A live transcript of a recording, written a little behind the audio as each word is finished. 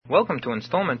Welcome to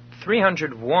installment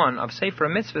 301 of Sefer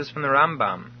HaMitzvot from the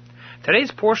Rambam. Today's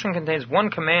portion contains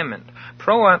one commandment,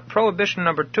 prohibition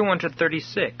number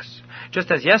 236.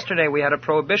 Just as yesterday we had a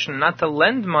prohibition not to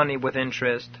lend money with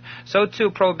interest, so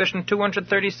too prohibition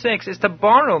 236 is to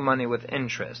borrow money with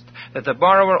interest, that the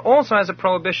borrower also has a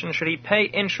prohibition should he pay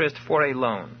interest for a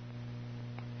loan.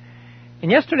 In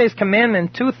yesterday's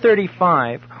commandment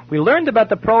 235, we learned about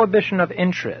the prohibition of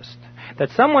interest,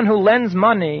 that someone who lends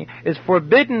money is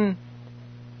forbidden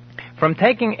from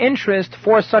taking interest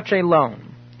for such a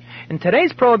loan. In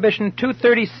today's prohibition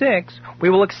 236,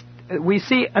 we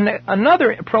see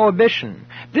another prohibition,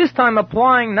 this time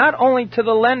applying not only to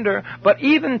the lender, but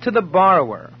even to the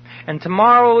borrower. And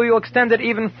tomorrow we will extend it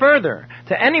even further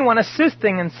to anyone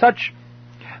assisting in such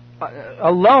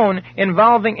a loan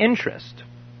involving interest.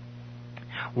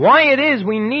 Why it is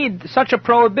we need such a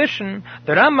prohibition,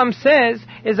 the Rambam says,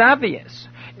 is obvious.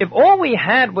 If all we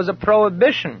had was a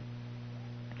prohibition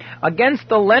against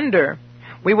the lender,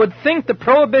 we would think the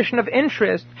prohibition of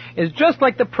interest is just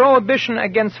like the prohibition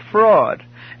against fraud,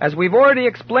 as we've already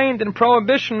explained in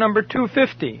prohibition number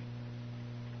 250.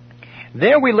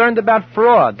 There we learned about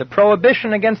fraud, the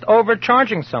prohibition against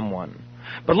overcharging someone.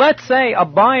 But let's say a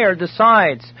buyer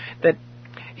decides that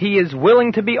he is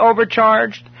willing to be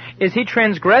overcharged. Is he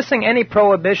transgressing any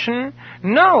prohibition?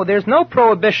 No, there's no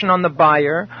prohibition on the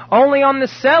buyer, only on the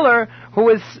seller who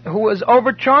is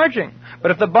overcharging.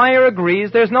 But if the buyer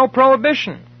agrees, there's no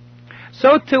prohibition.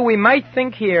 So too, we might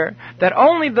think here that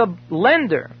only the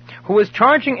lender who is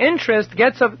charging interest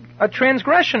gets a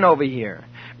transgression over here.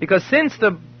 Because since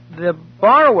the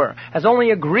borrower has only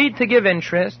agreed to give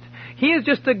interest, he is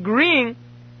just agreeing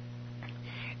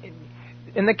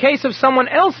in the case of someone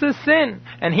else's sin,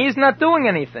 and he's not doing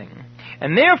anything.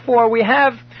 And therefore, we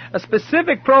have a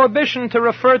specific prohibition to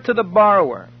refer to the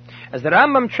borrower. As the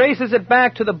Rambam traces it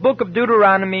back to the book of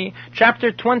Deuteronomy,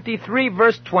 chapter 23,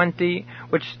 verse 20,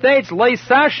 which states, Lo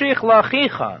sashich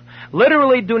lachicha,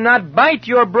 literally, do not bite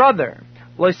your brother.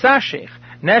 Lo sashich,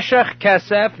 neshach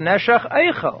kesef, neshach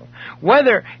eichel,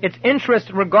 whether it's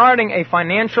interest regarding a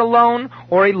financial loan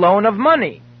or a loan of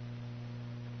money.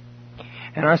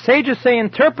 And our sages say,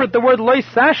 interpret the word lo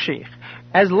sashich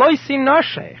as lo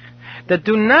sinoshech, that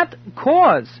do not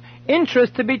cause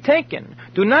interest to be taken.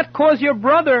 Do not cause your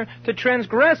brother to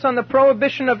transgress on the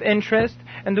prohibition of interest,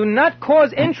 and do not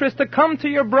cause interest to come to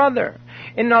your brother.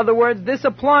 In other words, this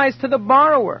applies to the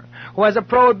borrower, who has a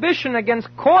prohibition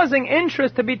against causing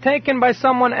interest to be taken by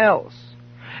someone else.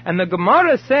 And the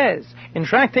Gemara says, in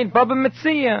Tractate Baba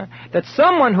Metzia, that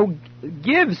someone who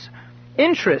gives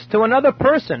interest to another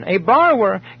person, a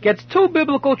borrower, gets two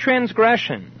biblical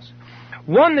transgressions.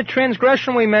 One, the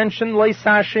transgression we mentioned, lo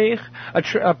sashich,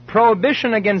 a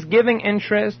prohibition against giving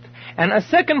interest, and a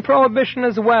second prohibition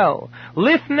as well,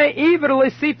 lifnei iver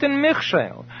lesitin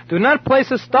michshel, do not place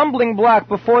a stumbling block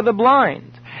before the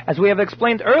blind. As we have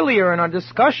explained earlier in our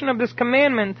discussion of this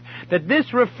commandment, that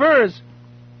this refers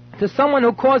to someone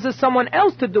who causes someone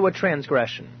else to do a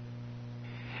transgression.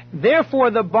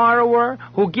 Therefore, the borrower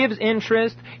who gives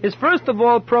interest is first of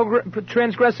all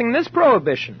transgressing this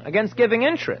prohibition against giving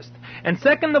interest. And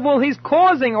second of all, he's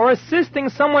causing or assisting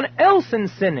someone else in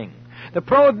sinning. The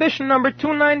prohibition number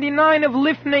 299 of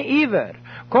lifnei iver,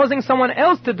 causing someone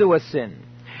else to do a sin.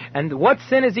 And what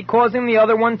sin is he causing the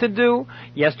other one to do?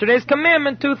 Yesterday's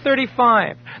commandment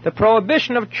 235, the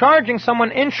prohibition of charging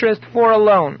someone interest for a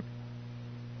loan.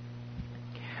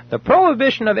 The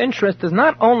prohibition of interest does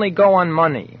not only go on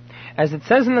money. As it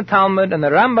says in the Talmud, and the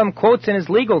Rambam quotes in his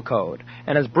legal code,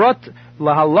 and has brought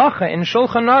lahalacha in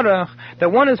Shulchan Aruch,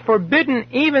 that one is forbidden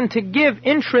even to give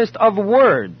interest of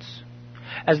words.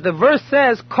 As the verse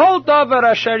says, Kol davar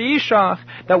asher yishach,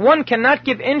 that one cannot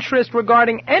give interest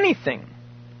regarding anything.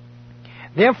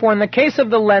 Therefore, in the case of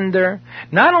the lender,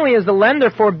 not only is the lender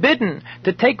forbidden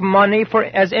to take money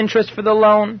as interest for the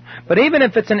loan, but even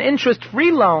if it's an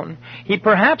interest-free loan, he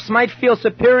perhaps might feel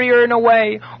superior in a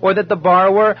way, or that the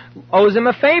borrower owes him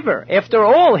a favor. After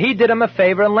all, he did him a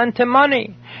favor and lent him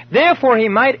money. Therefore, he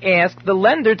might ask the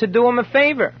lender to do him a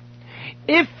favor.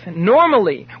 If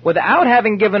normally, without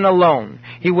having given a loan,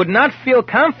 he would not feel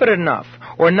confident enough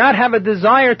or not have a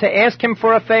desire to ask him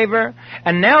for a favor,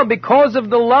 and now because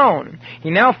of the loan, he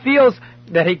now feels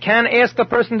that he can ask the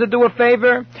person to do a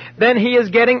favor, then he is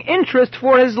getting interest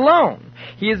for his loan.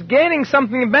 He is gaining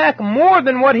something back more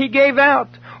than what he gave out.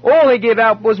 All he gave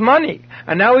out was money,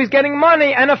 and now he's getting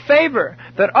money and a favor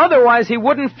that otherwise he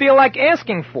wouldn't feel like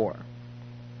asking for.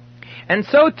 And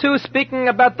so too, speaking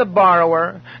about the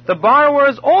borrower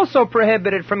is also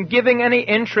prohibited from giving any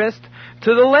interest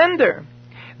to the lender.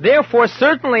 Therefore,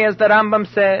 certainly, as the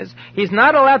Rambam says, he's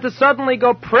not allowed to suddenly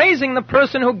go praising the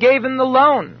person who gave him the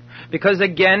loan, because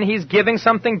again, he's giving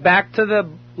something back to the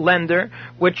lender,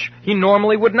 which he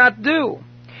normally would not do.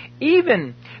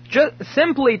 Even just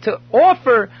simply to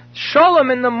offer shalom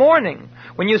in the morning,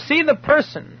 when you see the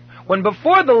person, when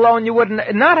before the loan you would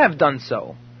not have done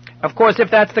so. Of course, if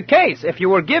that's the case, if you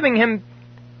were giving him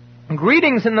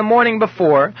greetings in the morning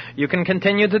before, you can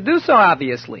continue to do so,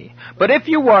 obviously. But if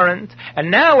you weren't, and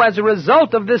now as a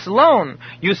result of this loan,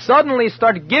 you suddenly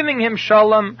start giving him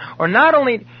shalom, or not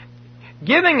only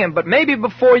giving him, but maybe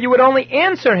before you would only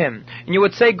answer him, and you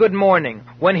would say good morning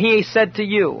when he said to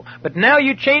you. But now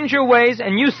you change your ways,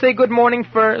 and you say good morning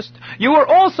first. You are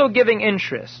also giving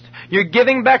interest. You're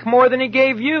giving back more than he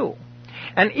gave you.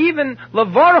 And even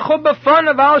levarchu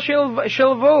b'fanav al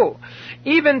shilvu,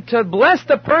 even to bless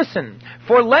the person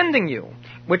for lending you,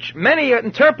 which many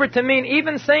interpret to mean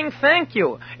even saying thank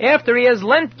you after he has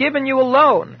given you a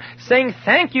loan. Saying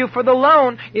thank you for the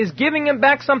loan is giving him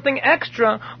back something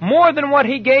extra, more than what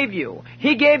he gave you.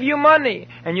 He gave you money,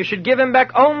 and you should give him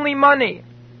back only money,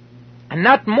 and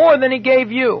not more than he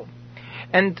gave you.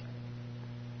 And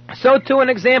so too an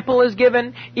example is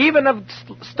given even of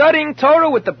studying Torah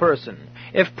with the person.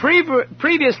 If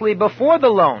previously, before the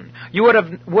loan, you would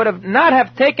have not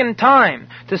have taken time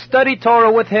to study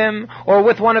Torah with him or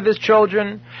with one of his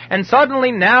children, and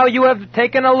suddenly now you have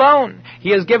taken a loan.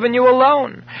 He has given you a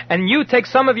loan, and you take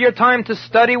some of your time to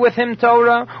study with him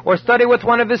Torah or study with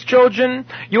one of his children,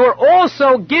 you are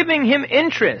also giving him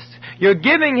interest. You're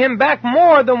giving him back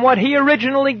more than what he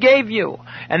originally gave you,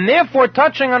 and therefore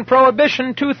touching on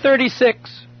Prohibition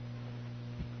 236.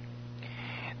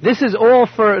 This is all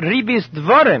for ribis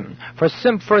dvarim,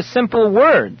 for simple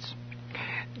words.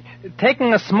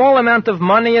 Taking a small amount of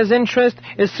money as interest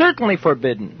is certainly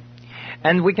forbidden.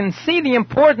 And we can see the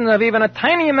importance of even a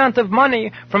tiny amount of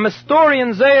money from a story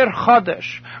in Zeir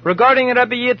Chodesh regarding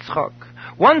Rabbi Yitzchak.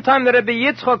 One time the Rabbi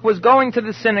Yitzchak was going to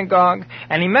the synagogue,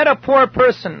 and he met a poor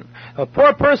person. A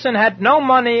poor person had no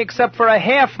money except for a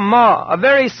half ma, a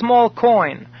very small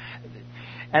coin.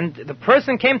 And the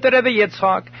person came to Rabbi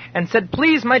Yitzchak and said,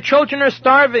 "Please, my children are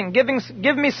starving.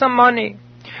 Give me some money."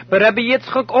 But Rabbi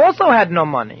Yitzchak also had no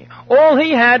money. All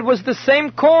he had was the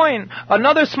same coin,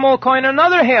 another small coin,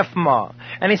 another half ma.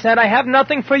 And he said, "I have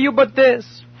nothing for you but this."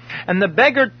 And the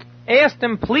beggar asked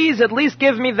him, "Please, at least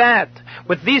give me that.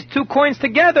 With these two coins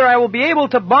together, I will be able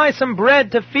to buy some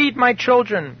bread to feed my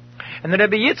children." And the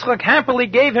Rabbi Yitzchak happily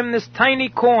gave him this tiny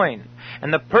coin.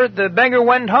 And the beggar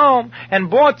went home and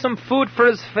bought some food for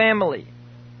his family.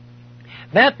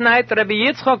 That night, Rabbi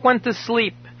Yitzchak went to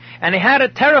sleep, and he had a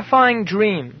terrifying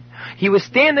dream. He was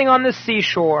standing on the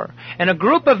seashore, and a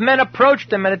group of men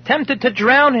approached him and attempted to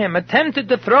drown him, attempted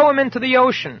to throw him into the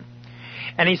ocean.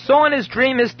 And he saw in his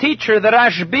dream his teacher, the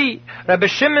Rashbi, Rabbi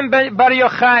Shimon Bar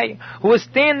Yochai, who was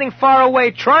standing far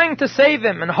away, trying to save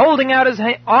him and holding out his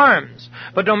arms.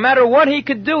 But no matter what he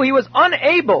could do, he was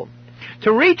unable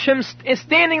to reach him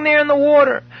standing there in the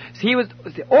water. He was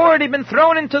already been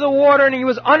thrown into the water, and he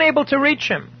was unable to reach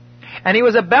him. And he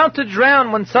was about to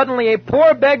drown when suddenly a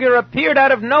poor beggar appeared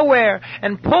out of nowhere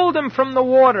and pulled him from the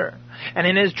water. And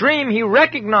in his dream he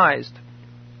recognized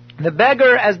the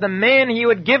beggar as the man he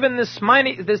had given this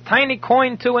tiny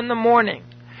coin to in the morning.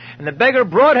 And the beggar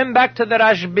brought him back to the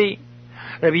Rashbi.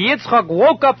 Rabbi Yitzchak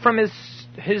woke up from his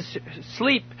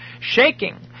sleep,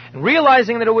 shaking,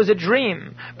 realizing that it was a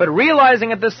dream, but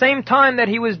realizing at the same time that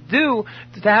he was due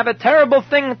to have a terrible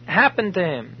thing happen to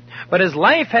him. But his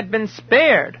life had been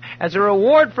spared as a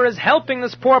reward for his helping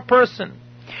this poor person.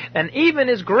 And even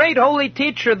his great holy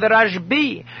teacher, the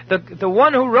Rashbi, the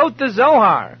one who wrote the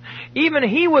Zohar, even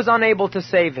he was unable to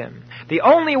save him. The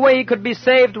only way he could be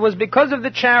saved was because of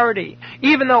the charity.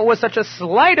 Even though it was such a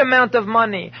slight amount of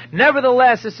money,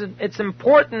 nevertheless, its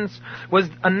importance was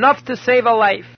enough to save a life.